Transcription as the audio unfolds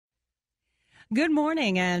Good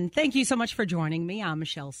morning, and thank you so much for joining me. I'm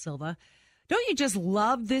Michelle Silva. Don't you just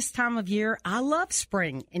love this time of year? I love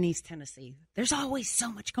spring in East Tennessee. There's always so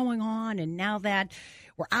much going on, and now that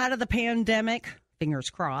we're out of the pandemic, fingers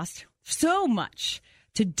crossed, so much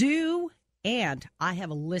to do, and I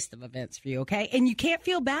have a list of events for you, okay? And you can't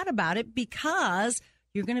feel bad about it because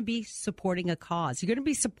you're going to be supporting a cause. You're going to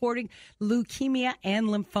be supporting Leukemia and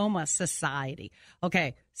Lymphoma Society.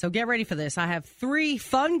 Okay, so get ready for this. I have three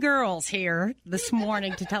fun girls here this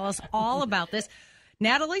morning to tell us all about this.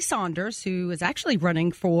 Natalie Saunders, who is actually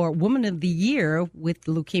running for Woman of the Year with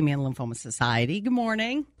Leukemia and Lymphoma Society. Good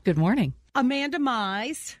morning. Good morning. Amanda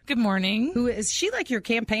Mize. Good morning. Who is she, like your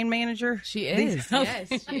campaign manager? She is. Yes,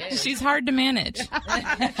 she is. She's hard to manage.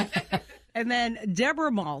 And then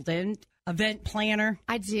Deborah Malden, event planner.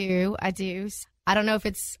 I do. I don't know if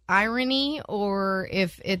it's irony or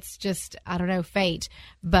if it's just, fate.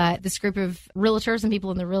 But this group of realtors and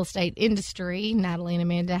people in the real estate industry, Natalie and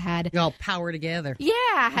Amanda, had Y'all power together.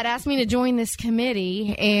 had asked me to join this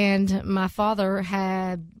committee. And my father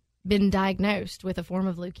had been diagnosed with a form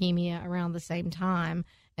of leukemia around the same time,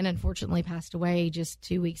 and unfortunately passed away just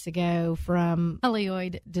 2 weeks ago from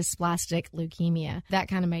myeloid dysplastic leukemia. That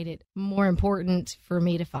kind of made it more important for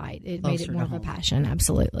me to fight. It made it more of a passion,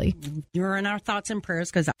 absolutely. You're in our thoughts and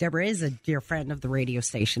prayers because Deborah is a dear friend of the radio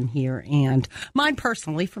station here and mine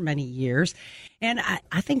personally for many years. And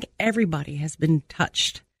I think everybody has been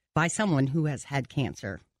touched by someone who has had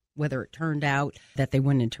cancer, whether it turned out that they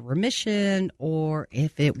went into remission or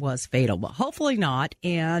if it was fatal, but hopefully not.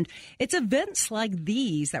 And it's events like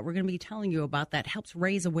these that we're going to be telling you about that helps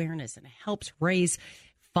raise awareness and helps raise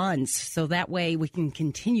funds. So that way we can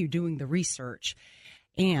continue doing the research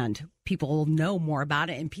and people will know more about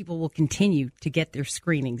it and people will continue to get their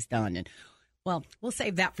screenings done. And well, we'll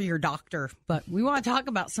save that for your doctor, but we want to talk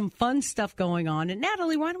about some fun stuff going on. And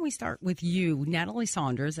Natalie, why don't we start with you, Natalie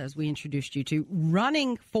Saunders, as we introduced you to,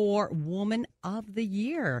 running for Woman of the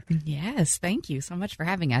Year. Yes, thank you so much for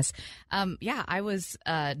having us. I was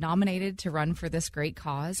nominated to run for this great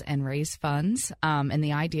cause and raise funds. And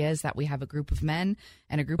the idea is that we have a group of men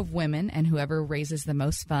and a group of women, and whoever raises the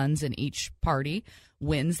most funds in each party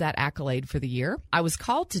wins that accolade for the year. I was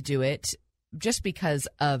called to do it just because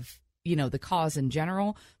of the cause in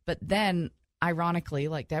general. But then, ironically,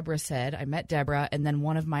 like Deborah said, I met Deborah and then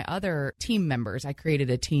one of my other team members. I created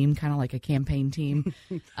a team, kind of like a campaign team.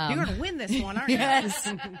 You're going to win this one, aren't you?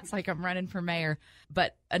 Yes. It's like I'm running for mayor.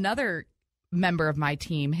 But another member of my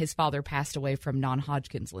team, his father passed away from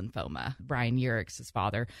non-Hodgkin's lymphoma, Brian Urick's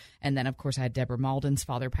father. And then, of course, I had Deborah Malden's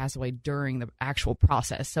father pass away during the actual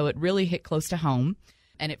process. So it really hit close to home.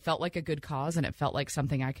 And it felt like a good cause, and it felt like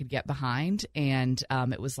something I could get behind. And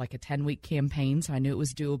it was like a 10-week campaign, so I knew it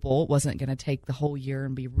was doable. It wasn't going to take the whole year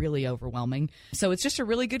and be really overwhelming. So it's just a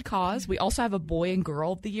really good cause. We also have a boy and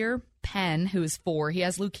girl of the year. Penn, who is 4, he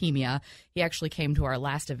has leukemia. He actually came to our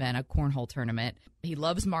last event, a cornhole tournament. He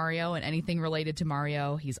loves Mario and anything related to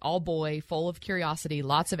Mario. He's all boy, full of curiosity,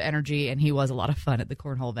 lots of energy, and he was a lot of fun at the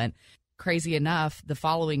cornhole event. Crazy enough, the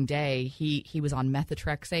following day, he was on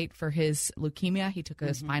methotrexate for his leukemia. He took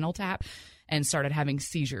a spinal tap and started having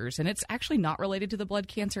seizures. And it's actually not related to the blood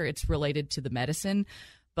cancer. It's related to the medicine.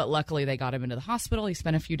 But luckily, they got him into the hospital. He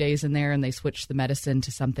spent a few days in there, and they switched the medicine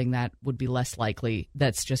to something that would be less likely.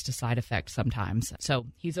 That's just a side effect sometimes. So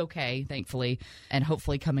he's okay, thankfully, and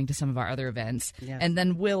hopefully coming to some of our other events. Yeah. And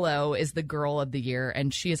then Willow is the girl of the year,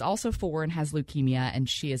 and she is also 4 and has leukemia, and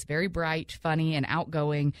she is very bright, funny, and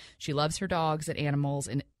outgoing. She loves her dogs and animals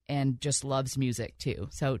and just loves music, too.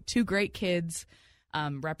 So 2 great kids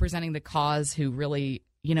representing the cause who really,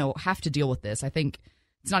 have to deal with this. I think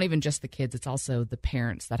it's not even just the kids. It's also the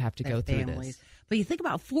parents that have to go through this. But you think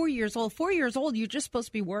about 4 years old. 4 years old, you're just supposed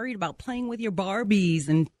to be worried about playing with your Barbies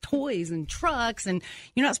and toys and trucks. And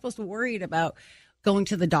you're not supposed to worry about going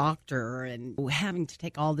to the doctor and having to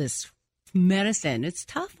take all this medicine. It's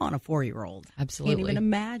tough on a 4-year-old. Absolutely. Can't even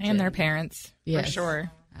imagine. And their parents, for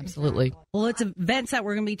sure. Absolutely. Well, it's events that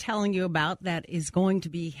we're going to be telling you about that is going to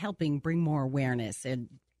be helping bring more awareness and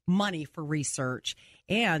money for research.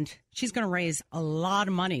 And she's going to raise a lot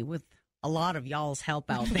of money with a lot of y'all's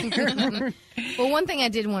help out there. Well, one thing I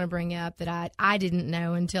did want to bring up that I didn't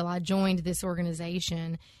know until I joined this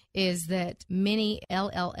organization is that many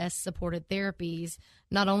LLS-supported therapies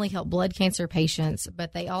not only help blood cancer patients,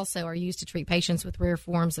 but they also are used to treat patients with rare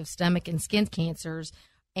forms of stomach and skin cancers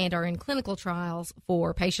and are in clinical trials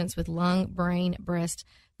for patients with lung, brain, breast,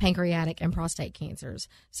 pancreatic, and prostate cancers.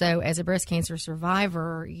 So as a breast cancer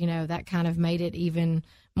survivor, that kind of made it even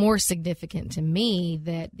more significant to me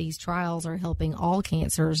that these trials are helping all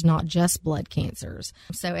cancers, not just blood cancers.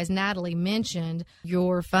 So as Natalie mentioned,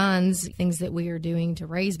 your funds, things that we are doing to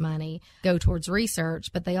raise money, go towards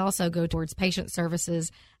research, but they also go towards patient services,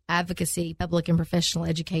 advocacy, public and professional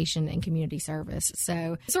education, and community service.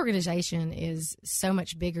 So this organization is so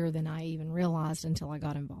much bigger than I even realized until I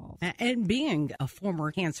got involved. And being a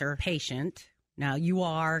former cancer patient, now you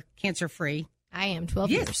are cancer-free. I am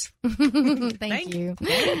 12 years. Thank you.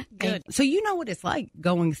 Good. So you know what it's like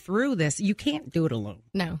going through this. You can't do it alone.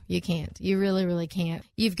 No, you can't. You really, really can't.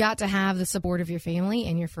 You've got to have the support of your family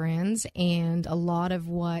and your friends. And a lot of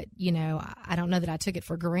what, I don't know that I took it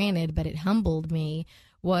for granted, but it humbled me,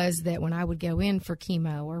 was that when I would go in for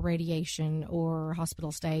chemo or radiation or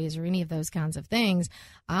hospital stays or any of those kinds of things,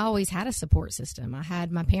 I always had a support system. I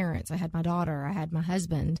had my parents, I had my daughter, I had my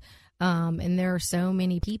husband. And there are so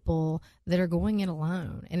many people that are going it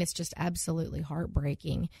alone, and it's just absolutely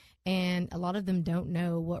heartbreaking. And a lot of them don't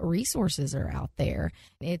know what resources are out there.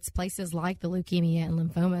 It's places like the Leukemia and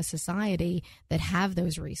Lymphoma Society that have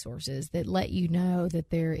those resources, that let you know that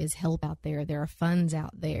there is help out there. There are funds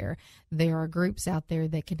out there. There are groups out there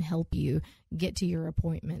that can help you get to your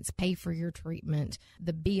appointments, pay for your treatment.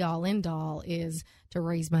 The be-all, end-all is to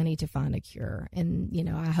raise money to find a cure. And,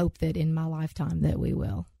 I hope that in my lifetime that we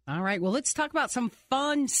will. All right. Well, let's talk about some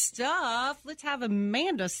fun stuff. Let's have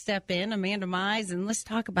Amanda step in, Amanda Mize, and let's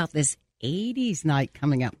talk about this 80s night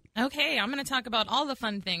coming up. Okay, I'm going to talk about all the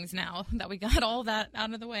fun things now that we got all that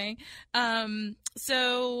out of the way.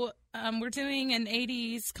 So we're doing an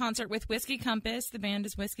 80s concert with Whiskey Compass. The band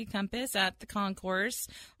is Whiskey Compass at the Concourse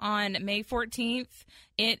on May 14th.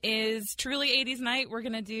 It is truly 80s night. We're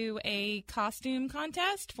going to do a costume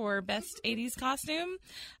contest for best 80s costume.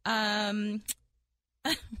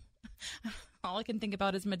 All I can think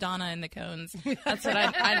about is Madonna and the Cones. That's what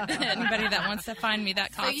anybody that wants to find me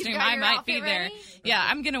that costume, I might be there. Ready? Yeah,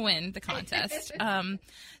 I'm going to win the contest.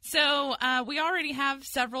 So we already have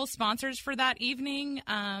several sponsors for that evening,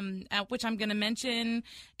 which I'm going to mention,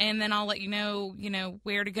 and then I'll let you know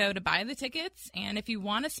where to go to buy the tickets. And if you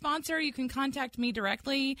want a sponsor, you can contact me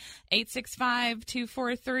directly,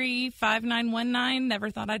 865-243-5919.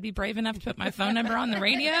 Never thought I'd be brave enough to put my phone number on the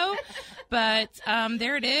radio, but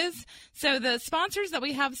there it is. So the sponsors that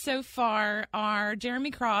we have so far are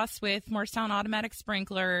Jeremy Cross with Morristown Automatic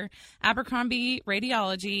Sprinkler, Abercrombie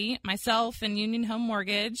Radiology, myself and Union Home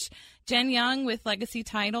Mortgage, Jen Young with Legacy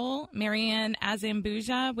Title, Marianne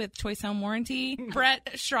Azambuja with Choice Home Warranty, Brett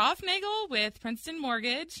Schroffnagel with Princeton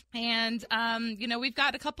Mortgage. And, we've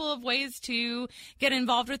got a couple of ways to get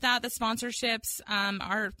involved with that. The sponsorships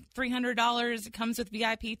are $300. It comes with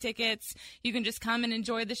VIP tickets. You can just come and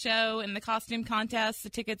enjoy the show and the costume contest. The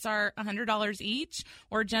tickets are $100 each,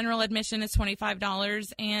 or general admission is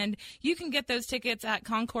 $25. And you can get those tickets at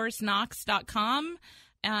concourseknox.com.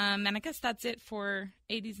 And I guess that's it for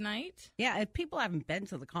 80s night. Yeah, if people haven't been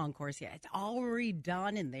to the Concourse yet, it's already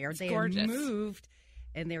done in there. They gorgeous. Have moved,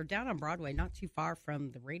 and they're down on Broadway, not too far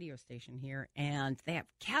from the radio station here. And they have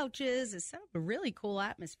couches. It's a really cool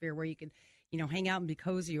atmosphere where you can, hang out and be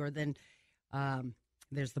cozy. Or then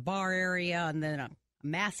there's the bar area, and then a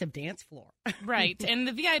massive dance floor. Right, and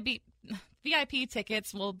the VIP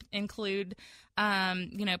tickets will include,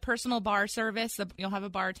 personal bar service. You'll have a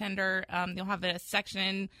bartender. You'll have a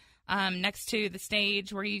section next to the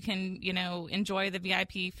stage where you can, enjoy the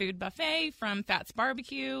VIP food buffet from Fats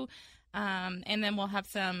Barbecue. And then we'll have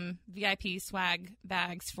some VIP swag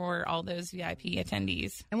bags for all those VIP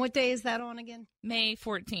attendees. And what day is that on again? May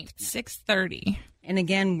 14th, 6:30. And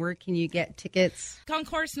again, where can you get tickets?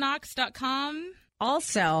 ConcourseKnox.com.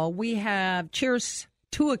 Also, we have Cheers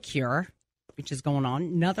to a Cure, which is going on.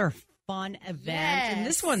 Another fun event. Yes. And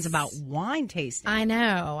this one's about wine tasting. I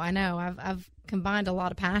know. I've combined a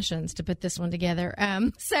lot of passions to put this one together.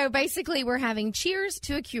 So basically, we're having Cheers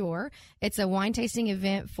to a Cure. It's a wine tasting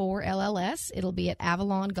event for LLS. It'll be at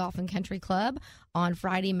Avalon Golf and Country Club on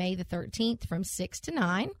Friday, May the 13th from 6 to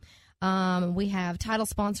 9. We have title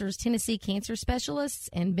sponsors Tennessee Cancer Specialists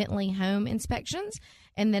and Bentley Home Inspections.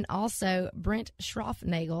 And then also Brent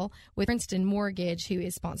Schroffnagel with Princeton Mortgage, who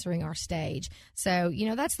is sponsoring our stage. So,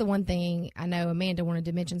 that's the one thing I know Amanda wanted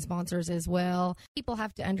to mention sponsors as well. People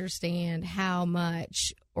have to understand how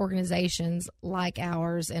much organizations like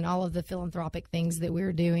ours and all of the philanthropic things that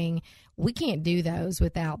we're doing, we can't do those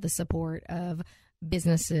without the support of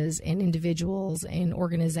businesses and individuals and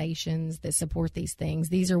organizations that support these things.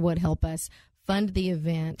 These are what help us fund the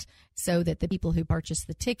event so that the people who purchase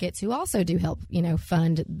the tickets, who also do help,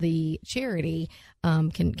 fund the charity,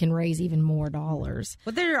 can raise even more dollars.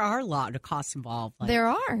 But there are a lot of costs involved. Like, there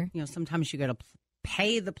are. Sometimes you got to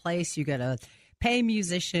pay the place, you got to pay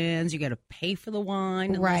musicians, you got to pay for the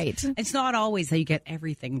wine. Right. It's not always that you get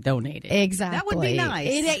everything donated. Exactly. That would be nice.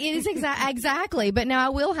 It is exactly. But now I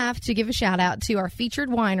will have to give a shout out to our featured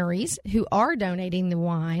wineries who are donating the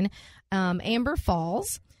wine. Amber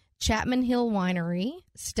Falls, Chapman Hill Winery,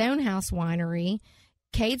 Stonehouse Winery,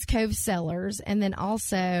 Cades Cove Cellars, and then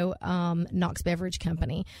also Knox Beverage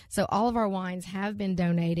Company. So all of our wines have been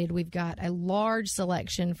donated. We've got a large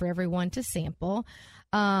selection for everyone to sample.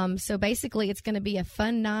 So basically, it's going to be a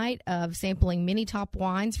fun night of sampling mini top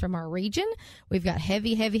wines from our region. We've got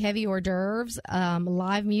heavy hors d'oeuvres,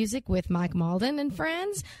 live music with Mike Malden and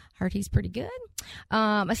friends. Heard he's pretty good.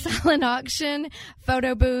 A silent auction,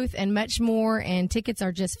 photo booth, and much more. And tickets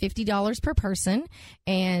are just $50 per person.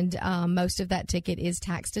 And most of that ticket is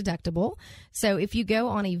tax deductible. So if you go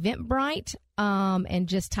on Eventbrite and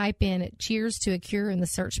just type in Cheers to a Cure in the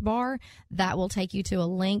search bar, that will take you to a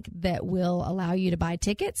link that will allow you to buy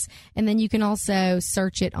tickets. And then you can also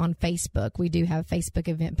search it on Facebook. We do have a Facebook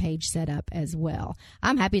event page set up as well.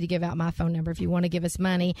 I'm happy to give out my phone number if you want to give us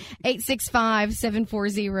money,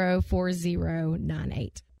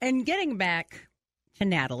 865-740-4098. And getting back to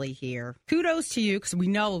Natalie here, kudos to you, because we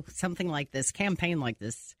know something like this, campaign like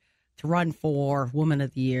this, to run for Woman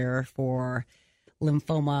of the Year for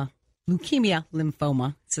Leukemia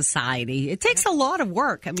Lymphoma Society. It takes a lot of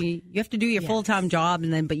work. I mean, you have to do your full-time job,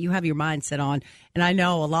 but you have your mind set on, and I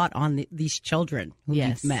know a lot on these children who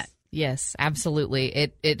you've met. Yes,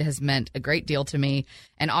 absolutely. It has meant a great deal to me.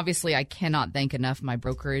 And obviously, I cannot thank enough my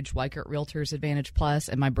brokerage, Weikert Realtors Advantage Plus,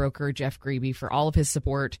 and my broker, Jeff Grebe, for all of his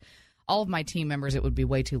support. All of my team members, it would be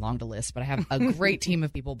way too long to list, but I have a great team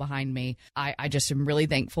of people behind me. I just am really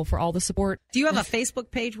thankful for all the support. Do you have a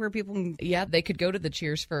Facebook page where people can... Yeah, they could go to the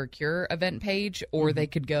Cheers for a Cure event page, or they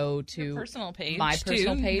could go to your personal page, my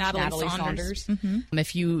personal page, Natalie Saunders.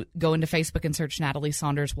 If you go into Facebook and search Natalie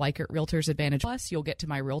Saunders, Weikert Realtors Advantage Plus, you'll get to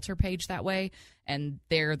my realtor page that way, and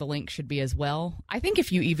there the link should be as well. I think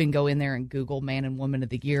if you even go in there and Google Man and Woman of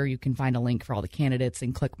the Year, you can find a link for all the candidates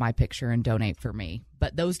and click my picture and donate for me.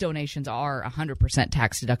 But those donations are 100%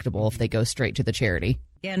 tax deductible if they go straight to the charity.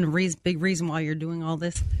 Yeah, and big reason why you're doing all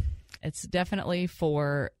this? It's definitely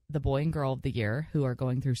for the boy and girl of the year who are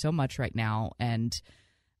going through so much right now and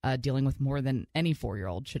dealing with more than any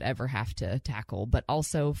 4-year-old should ever have to tackle, but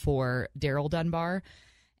also for Daryl Dunbar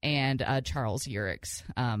and Charles Urix,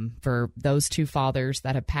 for those two fathers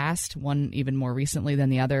that have passed, one even more recently than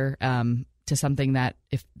the other, to something that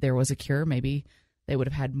if there was a cure, maybe they would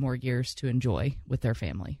have had more years to enjoy with their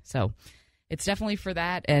family. So it's definitely for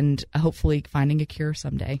that, and hopefully finding a cure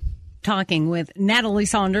someday. Talking with Natalie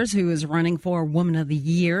Saunders, who is running for Woman of the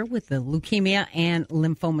Year with the Leukemia and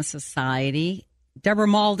Lymphoma Society. Deborah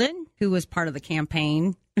Malden, who was part of the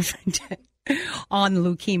campaign on the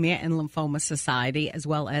Leukemia and Lymphoma Society, as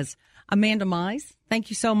well as Amanda Mize.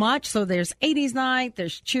 Thank you so much. So there's 80s Night,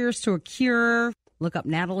 there's Cheers to a Cure. Look up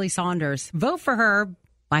Natalie Saunders. Vote for her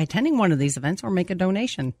by attending one of these events or make a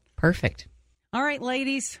donation. Perfect. All right,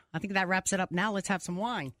 ladies, I think that wraps it up. Now let's have some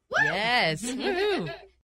wine. Yes. Woo-hoo.